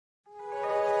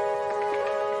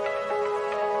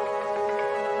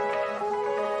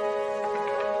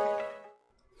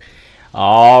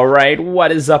Alright,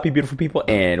 what is up, you beautiful people,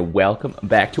 and welcome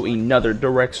back to another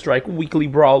Direct Strike Weekly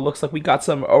Brawl. Looks like we got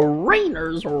some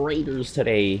Raiders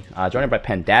today, joined by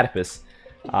Pandadipus.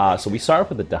 So we start off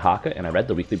with the Dehaka, and I read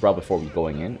the Weekly Brawl before we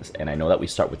going in, and I know that we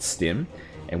start with STIM.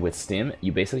 And with STIM,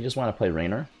 you basically just want to play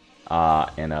Raynor,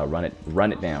 and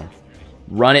run it down.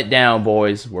 Run it down,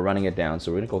 boys. We're running it down.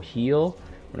 So we're gonna go heal,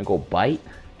 we're gonna go bite,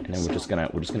 and then we're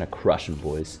just gonna crush them,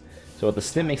 boys. So the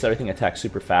stim makes everything attack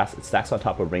super fast. It stacks on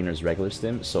top of Raynor's regular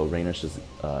stim, so Raynor's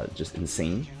just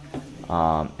insane.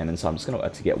 And then so I'm just gonna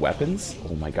to get weapons.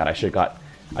 Oh my god, I should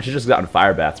just gotten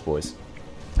fire bats, boys.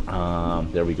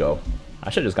 There we go. I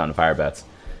should have just gotten fire bats.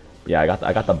 Yeah, I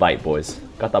got the bite, boys.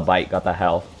 Got the bite, got the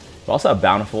health. We also have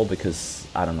bountiful because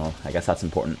I don't know. I guess that's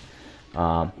important.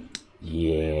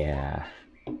 Yeah,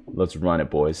 let's run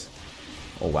it, boys.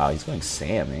 Oh wow, he's going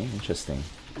Sam, eh? Interesting.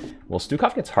 Well,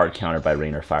 Stukov gets hard countered by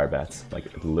Raynor Firebats. Like,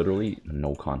 literally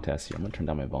no contest here. I'm gonna turn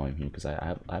down my volume here because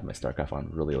I have my Starcraft on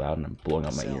really loud and I'm blowing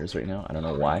out my ears right now. I don't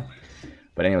know why.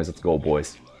 But anyways, let's go,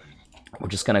 boys. We're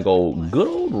just gonna go good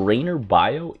old Raynor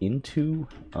bio into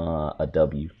a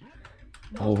W.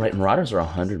 Oh, right. Marauders are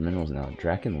 100 minerals now.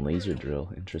 Draken Laser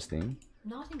Drill. Interesting.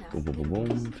 Boom, boom, boom,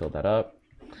 boom. Fill that up.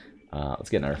 Let's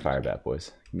get another Firebat,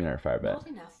 boys. Give me another Firebat.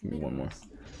 Give me one more.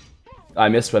 I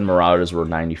missed when Marauders were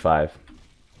 95.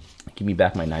 Give me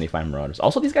back my 95 Marauders.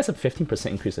 Also, these guys have 15%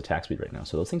 increased attack speed right now,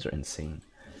 so those things are insane.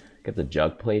 Get the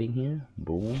Jug Plating here.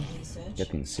 Boom.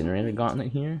 Get the Incinerator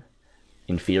Gauntlet here.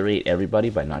 Infuriate everybody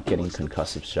by not getting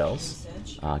concussive shells.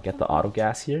 Get the Auto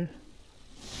Gas here.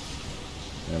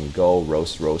 There we go.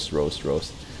 Roast, roast, roast,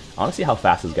 roast. I want to see how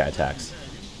fast this guy attacks.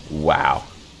 Wow.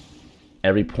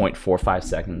 Every 0.45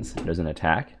 seconds, there's an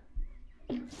attack.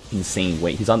 Insane.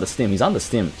 Wait, he's on the stim. He's on the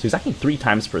stim. So he's acting 3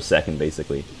 times per second,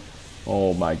 basically.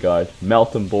 Oh my god.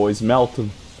 Melt him, boys. Melt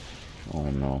him. Oh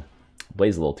no.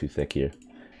 Blaze a little too thick here.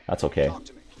 That's okay.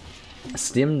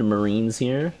 Stimmed Marines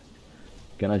here.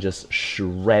 Gonna just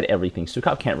shred everything.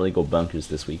 Stukov can't really go bunkers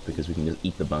this week because we can just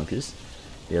eat the bunkers.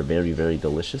 They are very, very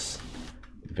delicious.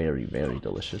 Very, very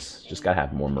delicious. Just gotta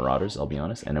have more Marauders, I'll be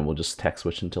honest. And then we'll just tech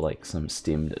switch into like some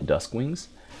stimmed Duskwings.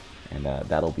 And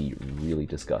that'll be really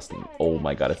disgusting. Oh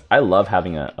my god, I love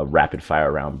having a rapid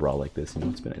fire round brawl like this. You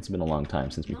know, it's been a long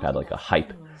time since we've had like a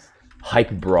hype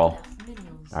brawl.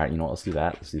 All right, you know what? Let's do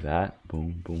that. Let's do that.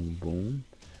 Boom, boom, boom.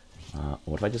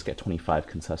 What if I just get 25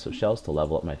 concussive shells to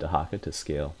level up my Dehaka to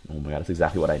scale? Oh my god, that's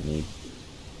exactly what I need.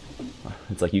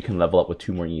 It's like you can level up with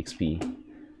 2 more EXP,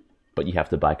 but you have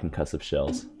to buy concussive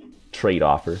shells. Trade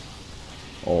offer.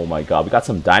 Oh my god, we got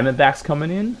some Diamondbacks coming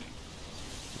in.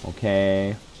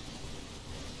 Okay.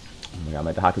 Oh my god,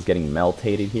 my Dehaka's getting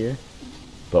meltated here.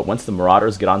 But once the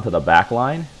Marauders get onto the back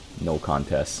line, no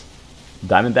contest.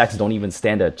 Diamondbacks don't even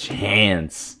stand a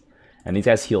chance. And these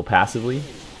guys heal passively.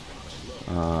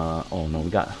 Oh no, we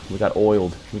got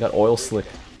oiled. We got oil slick.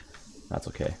 That's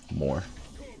okay. More.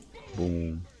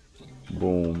 Boom.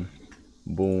 Boom.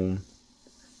 Boom.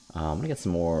 I'm gonna get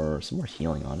some more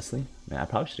healing, honestly. Man, I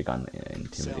probably should have gotten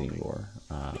intimidating roar.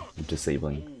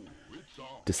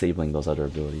 Disabling those other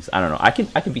abilities. I don't know. I can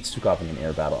beat Stukov in an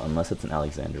air battle unless it's an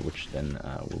Alexander, which then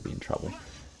we'll be in trouble.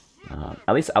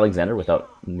 At least Alexander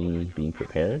without me being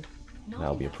prepared,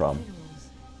 that'll be a problem.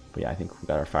 But yeah, I think we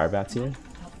got our Firebats here.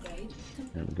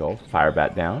 There we go.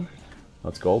 Firebat down.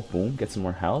 Let's go. Boom. Get some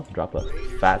more health. Drop a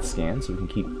fat scan so we can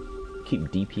keep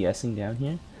DPSing down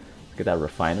here. Let's get that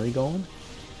refinery going.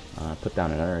 Put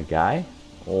down another guy.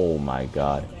 Oh my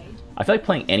god. I feel like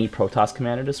playing any Protoss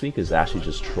commander this week is actually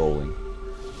just trolling.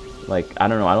 Like, I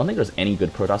don't know, I don't think there's any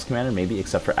good Protoss commander, maybe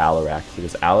except for Alarak,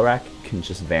 because Alarak can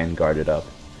just Vanguard it up.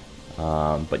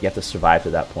 But you have to survive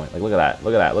to that point. Like, look at that,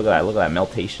 look at that, look at that, look at that,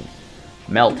 meltation.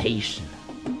 Meltation.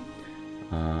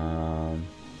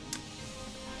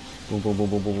 Boom, boom, boom,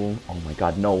 boom, boom, boom. Oh my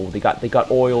god, no, they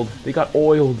got oiled. They got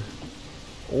oiled.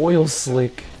 Oil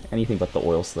slick. Anything but the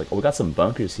oil slick. Oh, we got some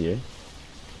bunkers here.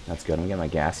 That's good. I'm gonna get my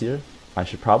gas here. I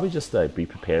should probably just be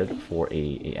prepared for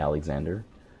a Alexander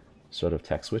sort of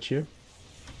tech switch here,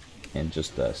 and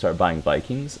just start buying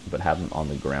Vikings, but have them on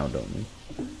the ground only.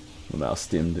 Now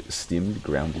stimmed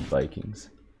grounded Vikings.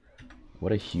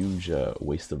 What a huge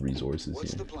waste of resources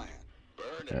here.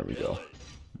 There we go.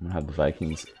 I'm gonna have the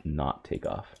Vikings not take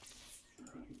off.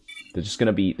 They're just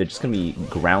gonna be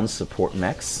ground support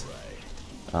mechs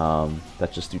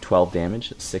that just do 12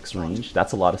 damage, 6 range.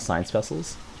 That's a lot of science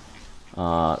vessels.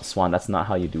 Swan, that's not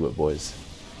how you do it, boys.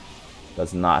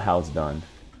 That's not how it's done.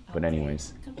 But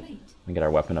anyways, we get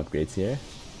our weapon upgrades here.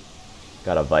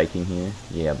 Got a Viking here.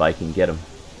 Yeah, Viking, get him.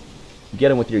 Get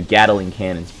him with your Gatling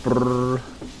cannons. Brrr.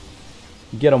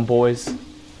 Get him, boys.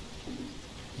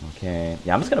 Okay.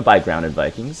 Yeah, I'm just gonna buy grounded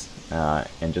Vikings.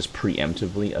 and just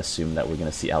preemptively assume that we're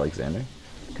gonna see Alexander,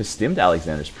 because stimmed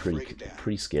Alexander is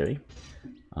pretty scary.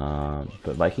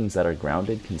 But Vikings that are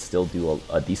grounded can still do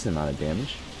a decent amount of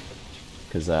damage,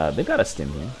 because they've got a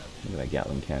stim here. Look at that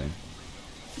Gatling cannon.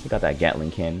 They got that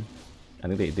Gatling cannon. I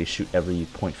think they shoot every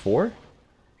 0.4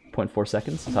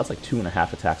 seconds. So that's like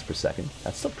 2.5 attacks per second.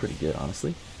 That's still pretty good,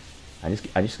 honestly. I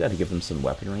just got to give them some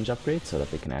weapon range upgrades so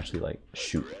that they can actually like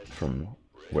shoot from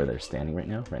where they're standing right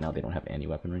now. Right now they don't have any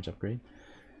weapon range upgrade.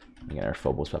 Again, our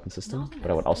Phobos weapon system. But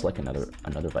I would also like another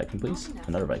Viking, please.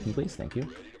 Another Viking, please. Thank you.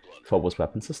 Phobos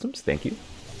weapon systems. Thank you.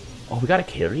 Oh, we got a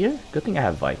carrier? Good thing I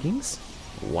have Vikings.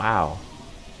 Wow.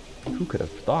 Who could have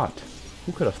thought?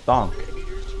 Who could have thunk?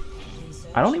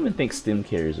 I don't even think stim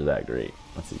carriers are that great.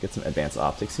 Let's see, get some advanced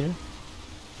optics here.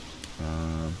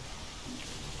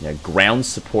 Yeah, ground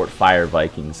support fire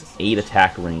Vikings, 8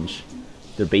 attack range.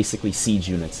 They're basically siege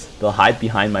units. They'll hide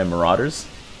behind my Marauders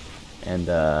and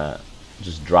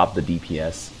just drop the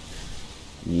DPS.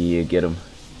 Yeah, get them.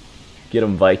 Get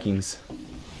them, Vikings.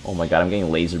 Oh my god, I'm getting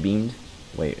laser beamed.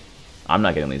 Wait, I'm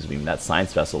not getting laser beamed. That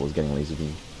science vessel was getting laser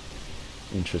beamed.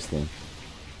 Interesting.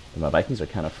 My Vikings are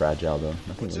kind of fragile though.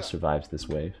 Nothing really survives this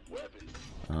wave.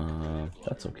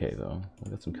 That's okay though.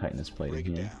 We've got some chitinous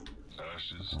plating here.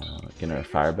 Getting our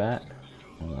fire bat.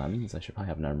 Well, that means I should probably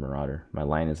have another Marauder. My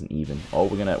line isn't even. Oh,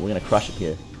 we're gonna crush it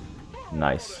here.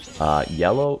 Nice.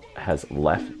 Yellow has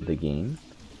left the game.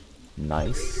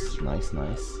 Nice, nice,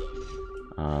 nice.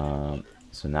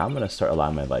 So now I'm gonna start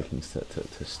allowing my Vikings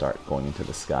to start going into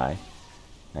the sky.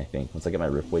 I think once I get my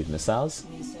Ripwave missiles.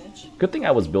 Good thing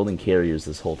I was building carriers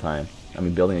this whole time. I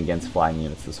mean, building against flying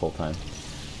units this whole time.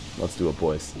 Let's do it,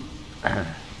 boys.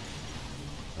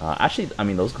 Actually, I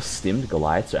mean, those stimmed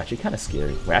Goliaths are actually kind of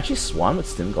scary. Wait, actually, Swan with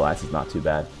stimmed Goliaths is not too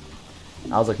bad.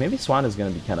 I was like, maybe Swan is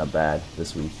going to be kind of bad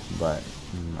this week, but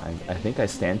I think I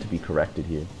stand to be corrected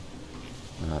here.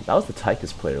 That was the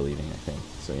Tychus player leaving, I think.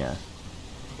 So yeah,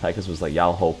 Tychus was like,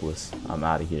 y'all hopeless. I'm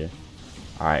out of here.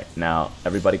 Alright, now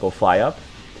everybody go fly up,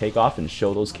 take off, and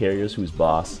show those carriers who's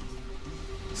boss.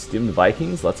 Stimmed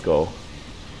Vikings, let's go.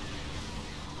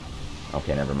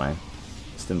 Okay, never mind.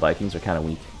 Stimmed Vikings are kind of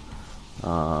weak.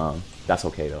 That's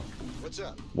okay though.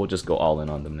 We'll just go all in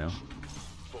on them now.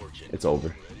 It's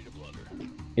over.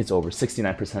 It's over.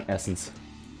 69% essence.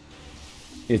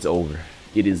 It's over.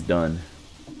 It is done.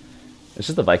 It's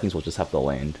just the Vikings will just have to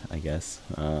land, I guess.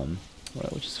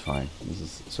 Which is fine. This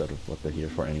is sort of what they're here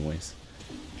for anyways.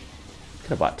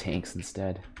 Could have bought tanks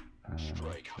instead.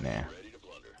 Nah.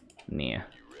 Nah.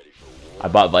 I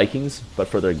bought Vikings, but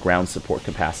for their ground support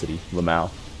capacity.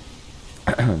 Lamau.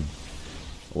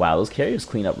 Wow, those carriers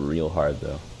clean up real hard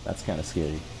though. That's kind of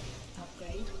scary.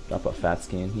 Drop a fat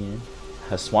scan here.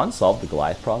 Has Swan solved the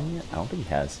Goliath problem yet? I don't think he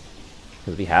has.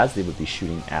 Because if he has, they would be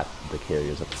shooting at the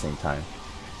carriers at the same time.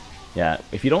 Yeah,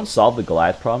 if you don't solve the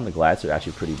Goliath problem, the Goliaths are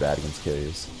actually pretty bad against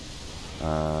carriers.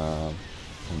 Oh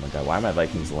my god, why are my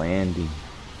Vikings landing?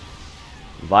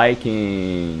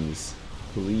 Vikings!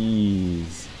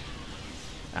 Please.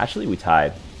 Actually, we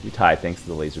tied. We tied thanks to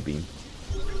the laser beam.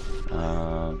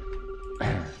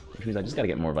 Which means I just gotta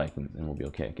get more Vikings and we'll be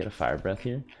okay. Get a Fire Breath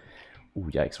here. Ooh,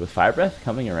 yikes. With Fire Breath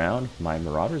coming around, my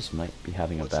Marauders might be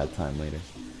having a bad time later.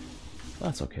 Well,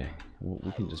 that's okay.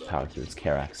 We can just power through. It's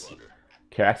Karax.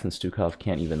 Karax and Stukov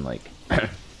can't even, like...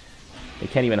 they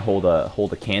can't even hold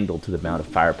a candle to the amount of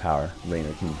firepower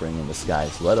Raynor can bring in the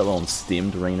skies, let alone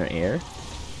stimmed Raynor air.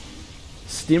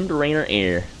 Stimmed Raynor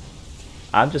air.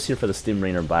 I'm just here for the stimmed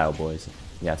Raynor bio, boys.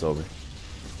 Yeah, it's over.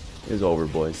 It's over,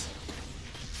 boys.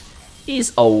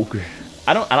 It's over.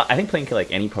 I think playing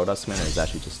like any Protoss commander is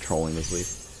actually just trolling this week.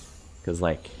 Because,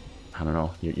 like, I don't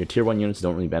know, your tier 1 units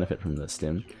don't really benefit from the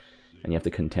stim. And you have to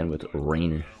contend with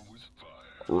Raynor.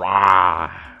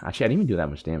 Rah! Actually, I didn't even do that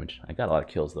much damage. I got a lot of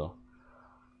kills, though.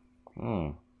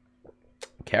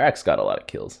 Karax got a lot of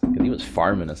kills. Because he was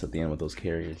farming us at the end with those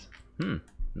carriers.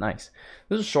 Nice.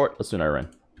 This is short. Let's do another run.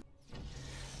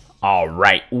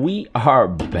 Alright, we are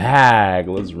back.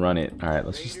 Let's run it. Alright,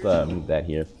 let's just move that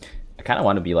here. I kind of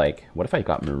want to be like, what if I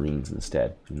got Marines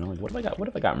instead? You know, like, what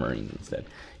if I got Marines instead?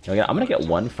 You know, I'm going to get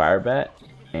one Fire Bat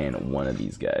and one of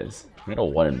these guys. I'm going to go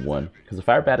 1 and 1. Because the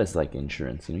Fire Bat is like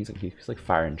insurance. You know, he's like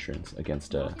fire insurance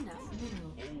against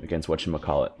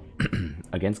whatchamacallit.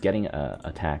 Against getting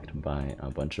attacked by a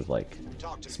bunch of like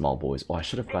small boys. Oh, I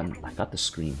should have gotten, I got the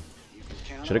Scream.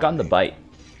 Should have gotten the Bite.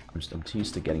 I'm too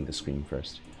used to getting the Scream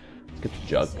first. Let's get the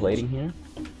Jug plating here.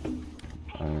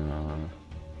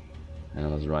 And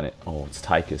let's run it. Oh, it's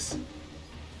Tychus.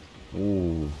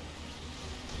 Ooh.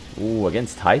 Ooh,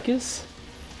 against Tychus?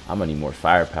 I'm gonna need more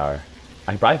firepower.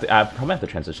 I probably have to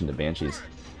transition to Banshees.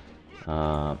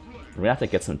 We're gonna have to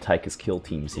get some Tychus kill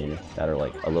teams here that are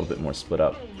like a little bit more split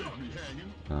up.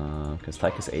 Because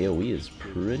Tychus AoE is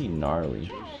pretty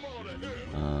gnarly.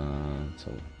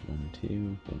 So 1, 2,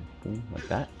 boom, boom, like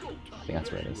that. I think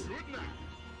that's where it is.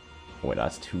 Oh wait,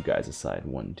 that's 2 guys aside.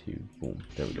 1, 2, boom.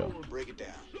 There we go.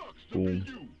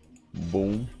 Boom,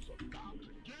 boom.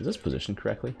 Is this positioned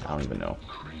correctly? I don't even know.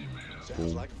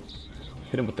 Boom.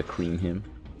 Hit him with the cream him.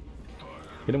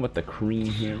 Hit him with the cream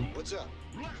him.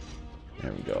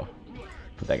 There we go.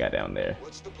 Put that guy down there.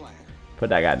 Put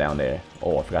that guy down there.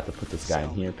 Oh, I forgot to put this guy in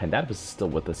here. Pandadipus is still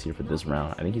with us here for this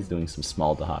round. I think he's doing some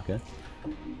small Dehaka.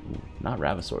 Ooh, not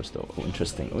Ravasaurus though. Oh,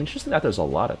 interesting. Oh, interesting that there's a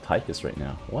lot of Tychus right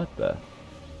now. What the?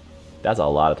 That's a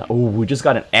lot of. Oh, we just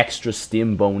got an extra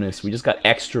stim bonus. We just got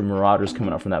extra Marauders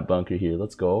coming up from that bunker here.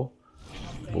 Let's go.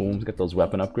 Boom. Let's get those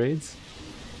weapon upgrades.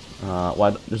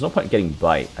 Well, there's no point in getting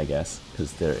bite, I guess,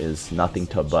 because there is nothing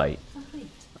to bite.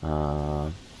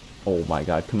 Oh my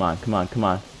god, come on, come on, come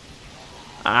on.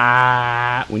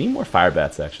 Ah, we need more fire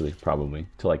bats actually, probably,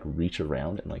 to like reach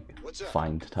around and like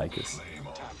find Tychus.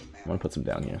 I want to put some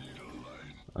down here.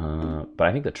 But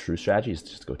I think the true strategy is to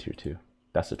just go tier 2.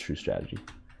 That's the true strategy.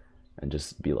 And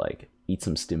just be like, eat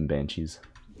some stim banshees.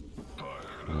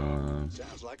 And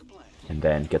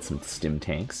then get some stim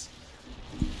tanks.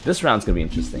 This round's going to be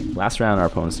interesting. Last round our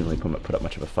opponents didn't really put up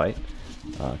much of a fight.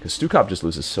 Because Stukov just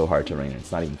loses so hard to Raynor,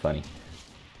 it's not even funny.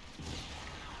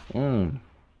 I'm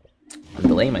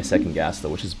delaying my second gas though,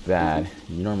 which is bad.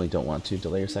 You normally don't want to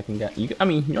delay your second gas. I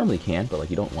mean, you normally can, but like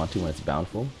you don't want to when it's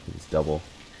bountiful. It's double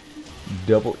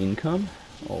income.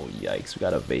 Oh yikes, we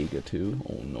got a Vega too.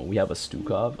 Oh no, we have a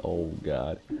Stukov. Oh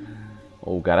god.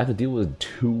 Oh god, I have to deal with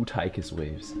 2 Tychus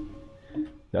waves.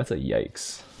 That's a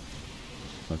yikes.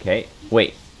 Okay,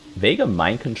 wait. Vega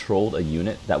mind controlled a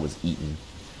unit that was eaten.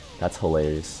 That's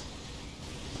hilarious.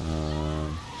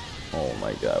 Oh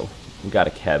my god. We got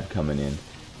a Kev coming in.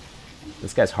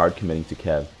 This guy's hard committing to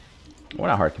Kev. We're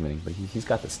not hard committing, but he's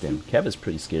got the stim. Kev is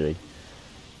pretty scary.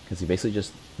 Because he basically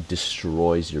just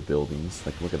destroys your buildings.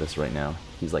 Like, look at this right now.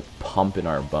 He's like pumping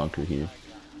our bunker here.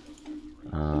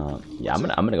 Yeah, I'm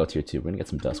gonna go tier 2. We're gonna get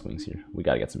some Duskwings here. We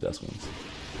gotta get some Duskwings.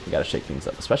 We gotta shake things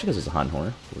up. Especially because there's a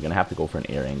Hanhorn. We're gonna have to go for an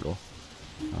air angle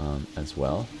as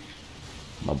well.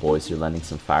 My boys here lending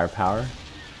some firepower.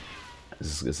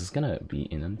 Is this gonna be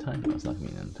in end time? No, it's not gonna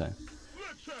be in end time.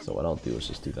 So what I'll do is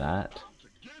just do that.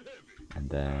 And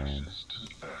then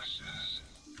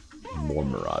more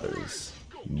Marauders.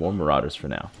 More Marauders for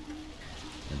now.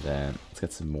 And then let's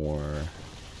get some more.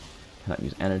 Cannot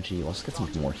use energy. Let's get some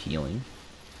more healing.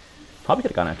 Probably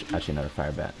could have gone actually another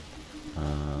fire bat.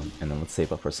 And then let's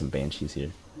save up for some banshees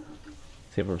here.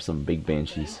 Save up for some big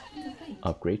banshees.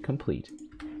 Upgrade complete.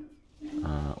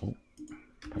 Oh,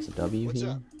 press a W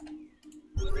here.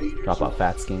 Drop out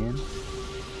fat scan.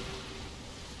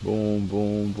 Boom,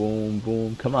 boom, boom,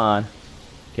 boom. Come on.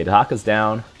 Okay, Dehaka's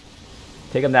down.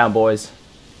 Take him down, boys.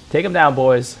 Take him down,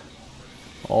 boys.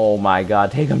 Oh my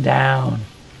god, take him down.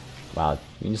 Wow, you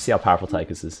can just see how powerful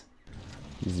Tychus is.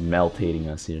 He's meltating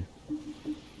us here.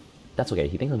 That's okay.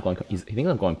 He thinks I'm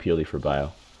going purely for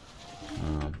bio.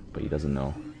 But he doesn't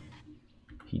know.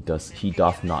 He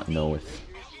doth not knoweth.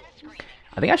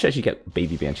 I think I should actually get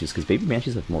baby banshees because baby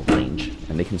banshees have more range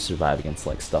and they can survive against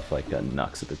like stuff like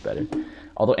Nux a bit better.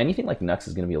 Although anything like Nux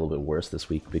is going to be a little bit worse this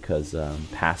week because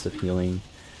passive healing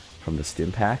from the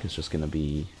stim pack is just going to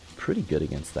be pretty good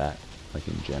against that, like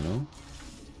in general.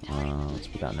 Let's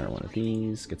put down another one of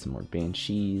these, get some more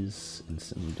banshees,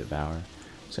 instantly devour. I'm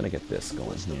just going to get this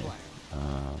going here.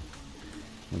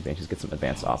 Banshees get some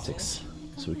advanced optics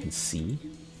so we can see.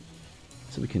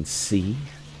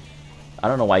 I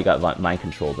don't know why he got mind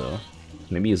control though.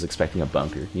 Maybe he was expecting a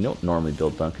bunker. You don't normally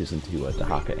build bunkers into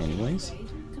Dehaka anyways.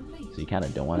 So you kind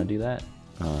of don't want to do that.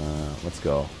 Let's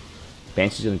go.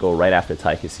 Banshee's going to go right after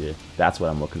Tychus here. That's what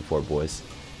I'm looking for, boys.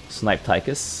 Snipe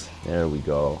Tychus. There we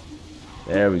go.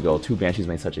 There we go. 2 Banshees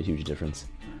made such a huge difference.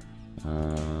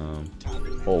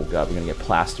 Oh god, we're going to get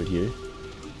plastered here.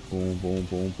 Boom, boom,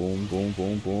 boom, boom, boom,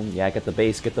 boom, boom. Yeah, get the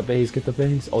base, get the base, get the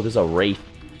base. Oh, there's a Wraith.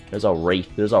 There's a Wraith.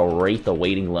 There's a Wraith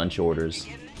awaiting lunch orders.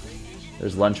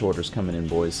 There's lunch orders coming in,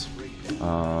 boys.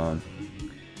 I'm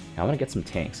gonna get some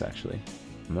tanks actually.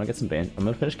 I'm gonna get some I'm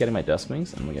gonna finish getting my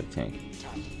Duskwings and I'm gonna get a tank.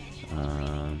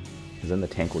 Because then the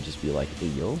tank will just be like, hey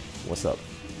yo, what's up?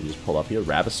 We just pull up here.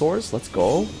 Ravasaurs, let's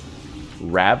go.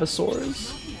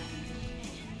 Ravasaurs.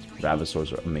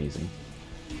 Ravasaurs are amazing.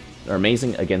 They're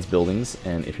amazing against buildings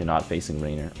and if you're not facing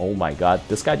Raynor. Oh my god,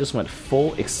 this guy just went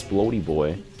full explodey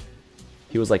boy.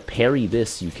 He was like, parry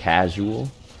this, you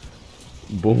casual.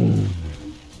 Boom.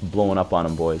 Blowing up on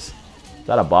him, boys. Is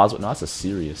that a Boswell? No, that's a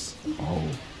Sirius. Oh.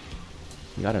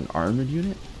 You got an armored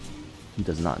unit? He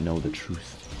does not know the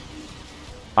truth.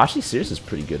 Actually, Sirius is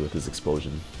pretty good with his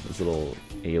explosion. His little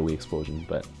AoE explosion,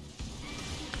 but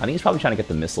I think he's probably trying to get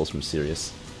the missiles from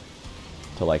Sirius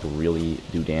to like really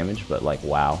do damage, but like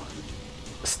wow.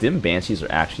 Stim Banshees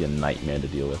are actually a nightmare to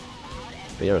deal with.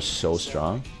 They are so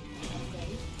strong.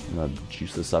 I'm gonna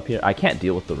juice this up here. I can't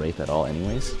deal with the Wraith at all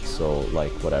anyways, so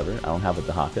like whatever. I don't have a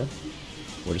Dehaka.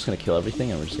 We're just gonna kill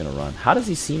everything and we're just gonna run. How does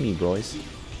he see me, boys?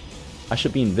 I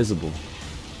should be invisible.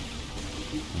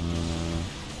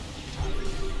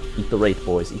 Eat the Wraith,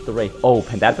 boys. Eat the Wraith. Oh,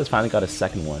 Pandata's finally got a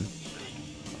second one.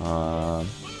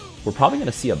 We're probably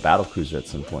gonna see a battle cruiser at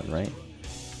some point, right?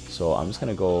 So I'm just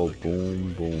gonna go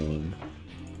boom, boom.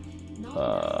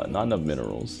 Not enough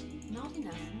minerals.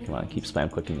 Come on, keep spam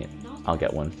clicking it. I'll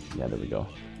get one. Yeah, there we go.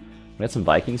 We got some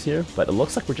Vikings here, but it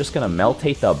looks like we're just gonna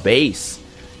meltate the base.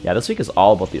 Yeah, this week is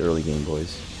all about the early game,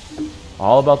 boys.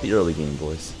 All about the early game,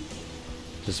 boys.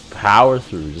 Just power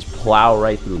through. Just plow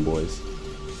right through, boys.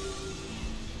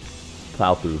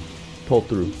 Plow through. Pull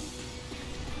through.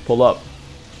 Pull up.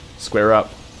 Square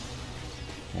up.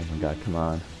 Oh my god, come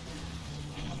on.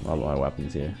 I love my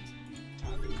weapons here.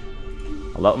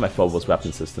 I love my Phobos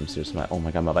weapon systems here. So oh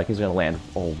my god, my Vikings are gonna land.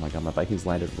 Oh my god, my Vikings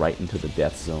landed right into the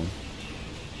death zone.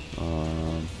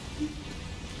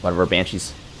 One of our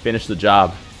Banshees. Finish the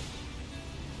job.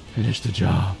 Finish the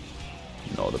job.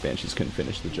 No, the Banshees couldn't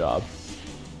finish the job.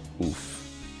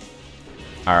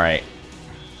 Oof. Alright.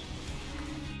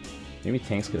 Maybe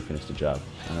tanks could have finished the job.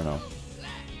 I don't know.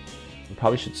 We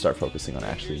probably should start focusing on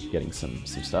actually getting some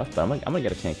stuff. But I'm gonna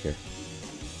get a tank here.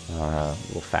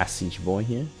 Little fast siege boy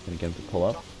here. Gonna get him to pull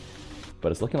up.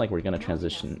 But it's looking like we're gonna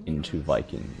transition into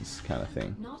Vikings kind of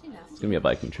thing. It's gonna be a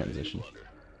Viking transition.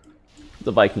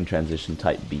 The Viking transition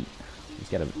type beat. Let's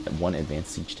get a one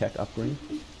advanced siege tech upgrade.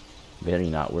 Very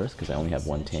not worth because I only have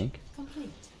one tank.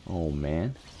 Oh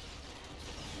man.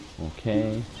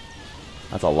 Okay.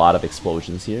 That's a lot of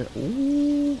explosions here.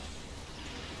 Ooh.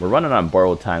 We're running on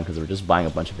borrowed time because we're just buying a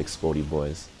bunch of explodey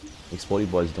boys. Explodey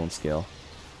boys don't scale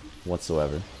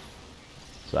whatsoever.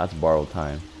 So that's borrowed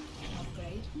time.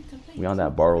 We on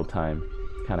that borrowed time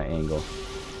kind of angle.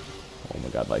 Oh my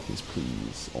god, Vikings,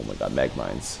 please. Oh my god,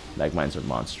 Magmines. Magmines are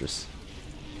monstrous.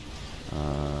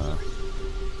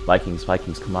 Vikings,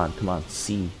 come on, come on.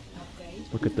 See.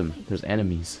 Look at them. There's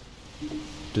enemies.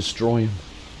 Destroy them.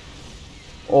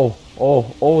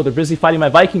 Oh, they're busy fighting my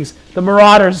Vikings. The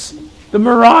Marauders. The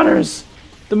Marauders.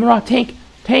 The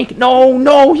Tank.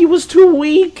 No, he was too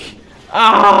weak.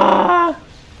 Ah!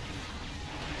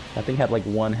 That thing had like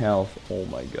 1 health. Oh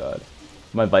my god.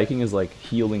 My Viking is like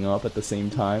healing up at the same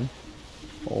time.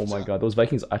 Oh my god, those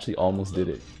Vikings actually almost did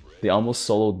it. They almost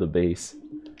soloed the base.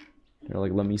 They're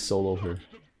like, let me solo her.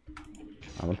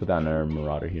 I'm gonna put down another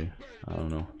Marauder here. I don't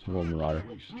know. It's a little Marauder.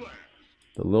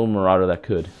 The little Marauder that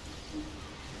could.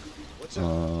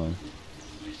 Oh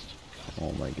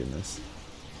my goodness.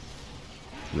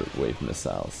 Root wave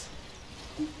missiles.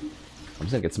 I'm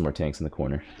just gonna get some more tanks in the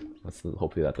corner.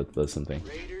 Hopefully that does something.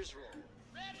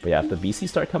 But yeah, if the BC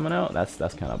start coming out, that's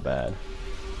kind of bad.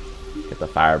 Get the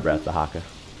fire breath, the Dehaka.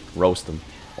 Roast him.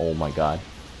 Oh my god.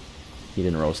 He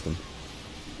didn't roast him.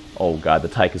 Oh god, the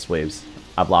Tychus waves.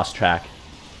 I've lost track.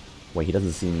 Wait, he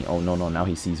doesn't see me. Oh no, now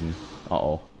he sees me.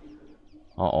 Uh-oh.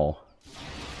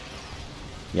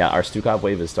 Yeah, our Stukov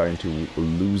wave is starting to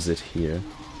lose it here.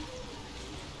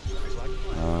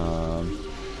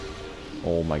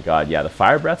 Oh my god, yeah, the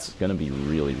fire breath's gonna be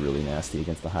really, really nasty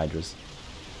against the Hydras.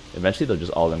 Eventually they're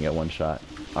just all gonna get one shot.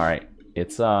 Alright,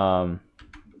 it's we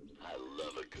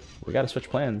gotta switch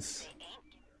plans.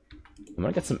 I'm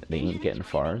gonna get some. They ain't getting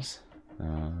fars.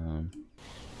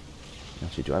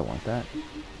 Actually, do I want that?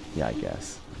 Yeah, I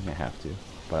guess. I think I have to.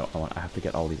 But I have to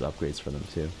get all these upgrades for them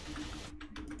too.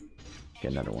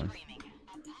 Get another one.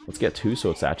 Let's get 2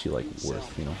 so it's actually like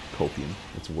worth, you know, copium.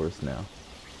 It's worth now.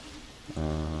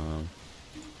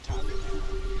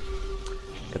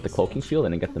 Get the cloaking field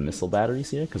and then get the missile batteries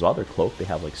here. Because while they're cloaked, they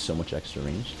have like so much extra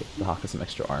range. Get the Dehaka some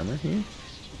extra armor here.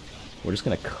 We're just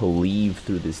gonna cleave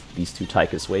through these 2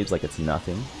 Tychus waves like it's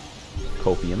nothing.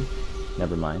 Copium.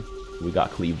 Never mind. We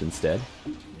got cleaved instead.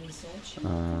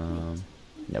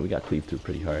 Yeah, we got cleaved through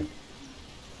pretty hard.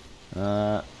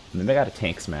 Maybe I gotta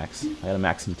tanks max. I gotta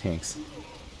max some tanks.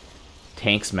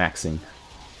 Tanks maxing.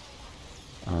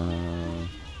 Yeah,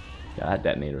 that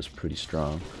detonator is pretty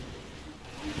strong.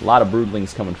 A lot of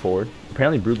broodlings coming forward.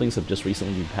 Apparently broodlings have just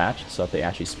recently been patched, so that they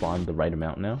actually spawned the right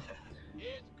amount now.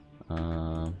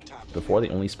 Before they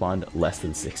only spawned less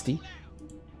than 60.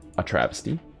 A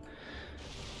travesty.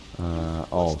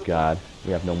 Oh god,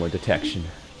 we have no more detection.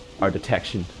 Our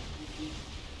detection.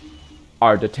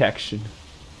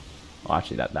 Oh,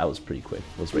 actually, that was pretty quick.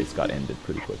 Those raids got ended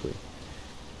pretty quickly.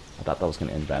 I thought that was going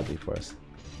to end badly for us.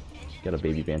 Got a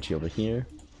baby banshee over here.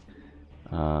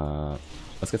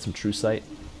 Let's get some true sight.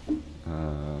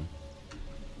 Oh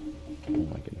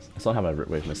my goodness. I still don't have my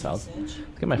wave missiles. Let's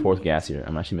get my 4th gas here.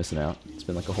 I'm actually missing out. It's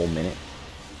been like a whole minute.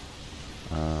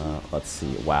 Let's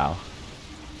see. Wow.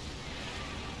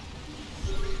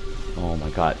 Oh my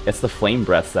god. It's the flame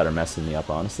breaths that are messing me up,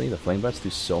 honestly. The flame breaths do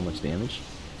so much damage.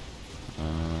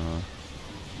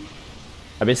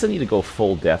 I basically need to go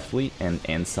full death fleet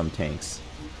and some tanks.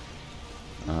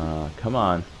 Come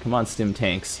on. Come on, stim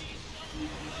tanks.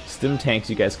 Stim tanks,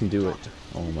 you guys can do it.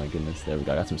 Oh my goodness. There we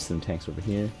go. I got some stim tanks over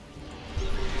here.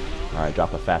 Alright,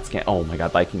 drop a fat scan. Oh my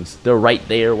god, Vikings. They're right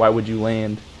there. Why would you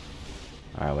land?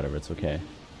 Alright, whatever. It's okay.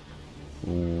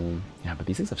 Yeah, but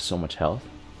these things have so much health.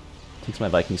 It takes my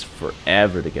Vikings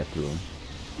forever to get through them.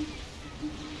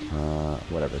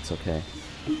 Whatever. It's okay.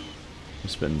 I'm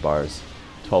spitting bars.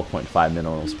 12.5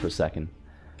 minerals per second.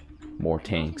 More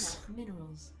tanks.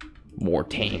 More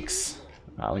tanks.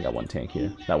 I only got 1 tank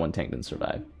here. That 1 tank didn't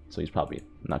survive, so he's probably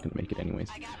not going to make it anyways.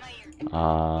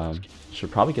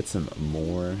 Should probably get some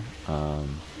more,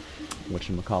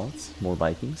 whatchamacallits, more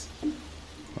Vikings.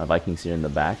 My Vikings here in the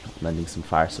back, lending some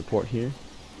fire support here.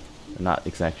 They're not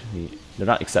exceptionally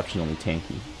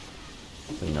tanky,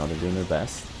 but you know, they're doing their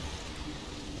best.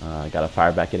 Got a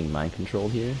fire back getting mind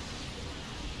controlled here.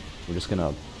 We're just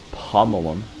gonna pummel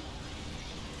them.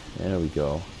 There we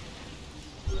go.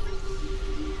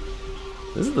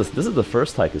 This is the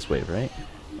first Tychus wave, right?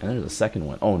 And there's a second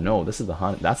one. Oh no, this is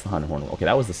that's the Haunted Horn. Okay,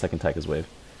 that was the second Tychus wave.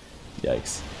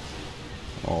 Yikes.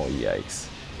 Oh yikes.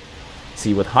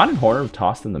 See, with Haunted Horn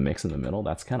tossed in the mix in the middle,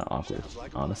 that's kind of awkward.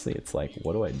 Honestly, it's like,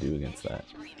 what do I do against that?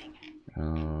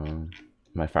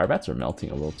 My fire bats are melting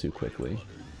a little too quickly.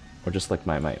 Or just like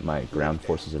my ground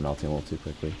forces are melting a little too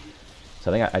quickly.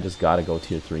 So I think I just gotta go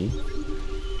tier 3.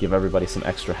 Give everybody some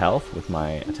extra health with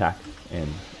my attack and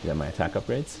my attack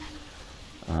upgrades.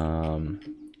 And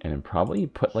then probably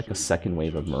put like a second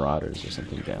wave of Marauders or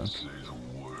something down.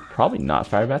 Probably not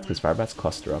fire bats, because fire bats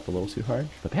cluster up a little too hard.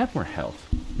 But they have more health.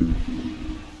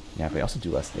 Yeah, but they also do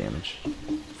less damage.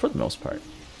 For the most part.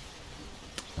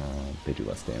 They do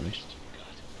less damage.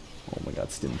 Oh my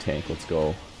god, stim tank, let's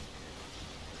go.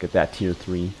 Get that tier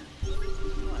 3.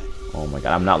 Oh my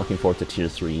god, I'm not looking forward to tier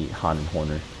 3 Haunted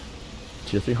Horner.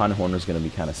 Tier 3 Haunted Horner is going to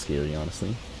be kind of scary,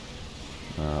 honestly.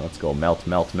 Let's go. Melt,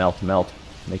 melt, melt, melt.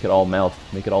 Make it all melt.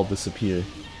 Make it all disappear.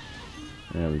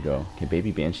 There we go. Okay,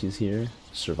 baby Banshee's here.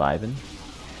 Surviving.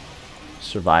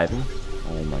 Surviving.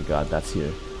 Oh my god, that's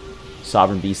here.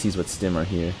 Sovereign BCs with Stim are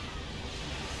here.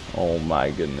 Oh my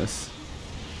goodness.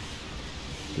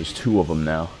 There's 2 of them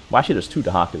now. Well, actually, there's 2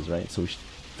 Dehakas, right? So we should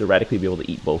theoretically be able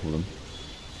to eat both of them.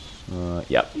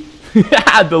 Yep.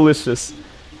 Delicious.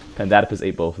 Pandatipus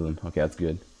ate both of them. Okay, that's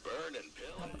good.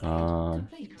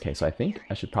 Okay, so I think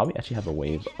I should probably actually have a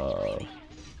wave of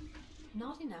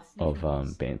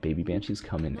baby Banshees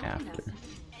come in after.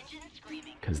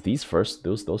 Because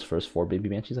those first 4 baby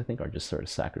Banshees, I think, are just sort of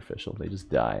sacrificial. They just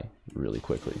die really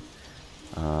quickly.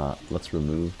 Let's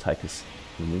remove Tychus.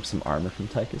 Remove some armor from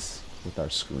Tychus with our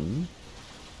screen.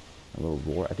 A little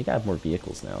roar. I think I have more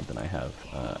vehicles now than I have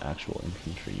actual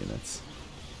infantry units.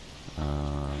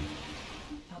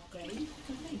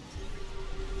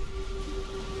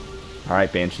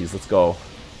 Alright, Banshees, let's go.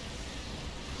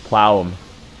 Plow them.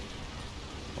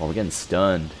 Oh, we're getting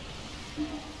stunned.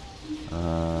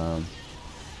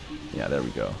 Yeah, there we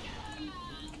go.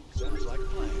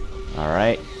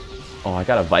 Alright. Oh, I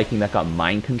got a Viking that got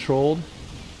mind controlled.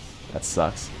 That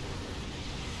sucks.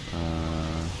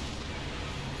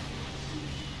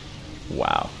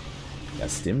 Wow. Yeah,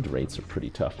 stimmed rates are pretty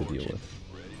tough to deal with.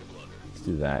 Let's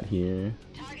do that here.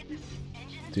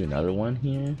 Do another one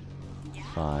here.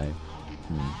 5.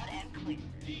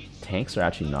 Tanks are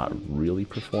actually not really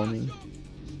performing.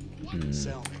 It's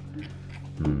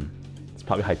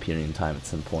probably Hyperion time at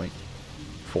some point.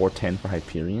 410 for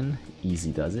Hyperion.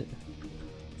 Easy does it.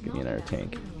 Give me another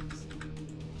tank.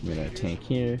 Give me another tank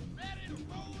here.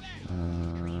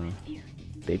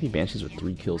 Baby Banshees with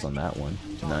 3 kills on that one.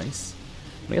 Nice.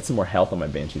 Let me get some more health on my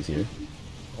Banshees here.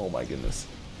 Oh my goodness.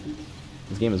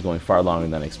 This game is going far longer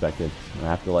than I expected. I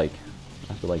have to like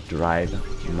drive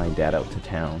my dad out to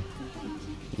town.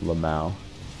 Lamau.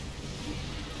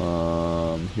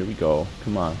 Here we go.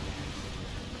 Come on.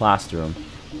 Plaster him.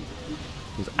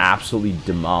 Just absolutely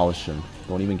demolish him.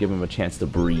 Don't even give him a chance to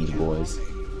breathe, boys.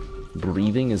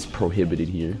 Breathing is prohibited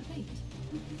here.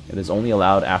 It is only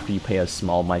allowed after you pay a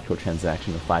small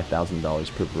microtransaction of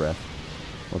 $5,000 per breath.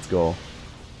 Let's go.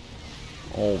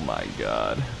 Oh my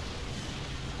god.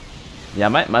 Yeah,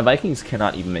 my Vikings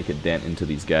cannot even make a dent into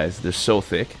these guys. They're so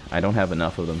thick. I don't have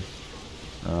enough of them.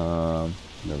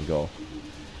 There we go.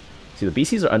 See, the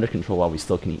BCs are under control while we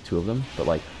still can eat 2 of them. But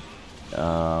like,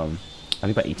 I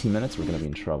think by 18 minutes we're going to be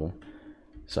in trouble.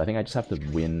 So I think I just have to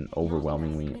win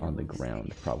overwhelmingly on the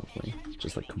ground, probably.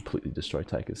 Just like completely destroy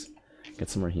Tychus. Get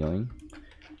some more healing.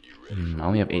 I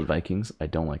only have 8 Vikings. I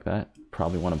don't like that.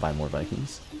 Probably want to buy more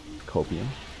Vikings. Copium.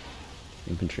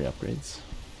 Infantry upgrades.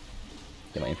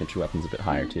 Get my infantry weapons a bit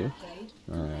higher too.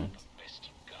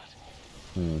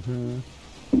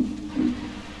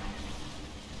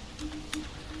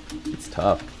 It's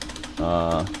tough.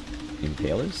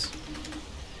 Impalers?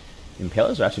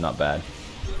 Impalers are actually not bad.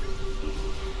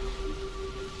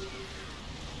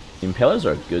 Impalers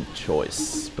are a good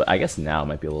choice, but I guess now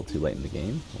might be a little too late in the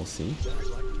game. We'll see.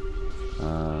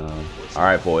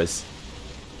 Alright, boys.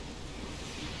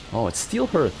 Oh, it's Steel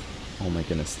Hearth. Oh my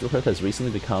goodness, Steel Hearth has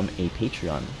recently become a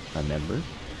Patreon member.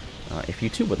 If you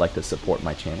too would like to support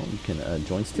my channel, you can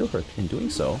join Steel Hearth in doing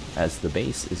so, as the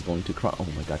base is going to crumble.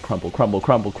 Oh my god, crumble, crumble,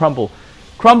 crumble, crumble,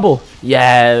 crumble!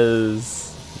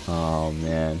 Yes! Oh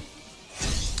man.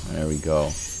 There we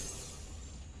go.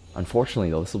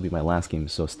 Unfortunately though, this will be my last game,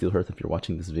 so Steel Hearth, if you're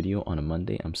watching this video on a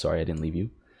Monday, I'm sorry I didn't leave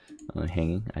you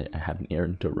hanging. I have an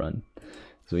errand to run.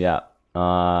 So yeah.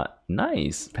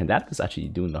 Nice. Pandata's actually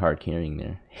doing the hard carrying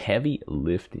there. Heavy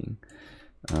lifting.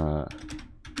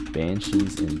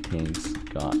 Banshees and tanks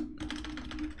got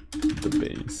the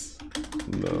base.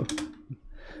 No.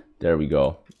 There we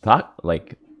go. Thought,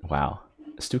 like, wow.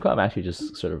 Stukov actually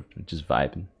just sort of just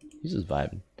vibing. He's just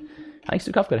vibing. I think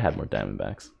Stukov could have had more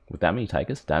Diamondbacks. With that many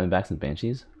Tychus, Diamondbacks and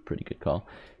Banshees, pretty good call.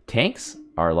 Tanks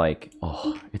are like,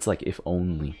 oh, it's like if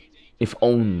only. If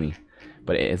only.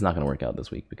 But it's not going to work out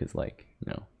this week because, like,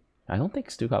 you know, I don't think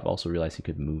Stukov also realized he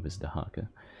could move as Dehaka.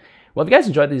 Well, if you guys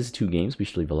enjoyed these 2 games, be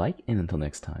sure to leave a like. And until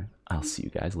next time, I'll see you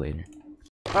guys later.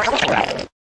 In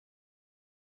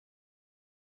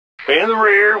the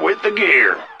rear with the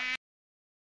gear.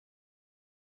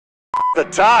 The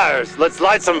tires. Let's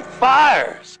light some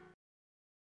fires.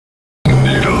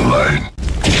 Need a light.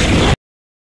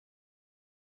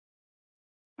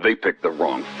 They picked the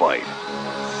wrong fight.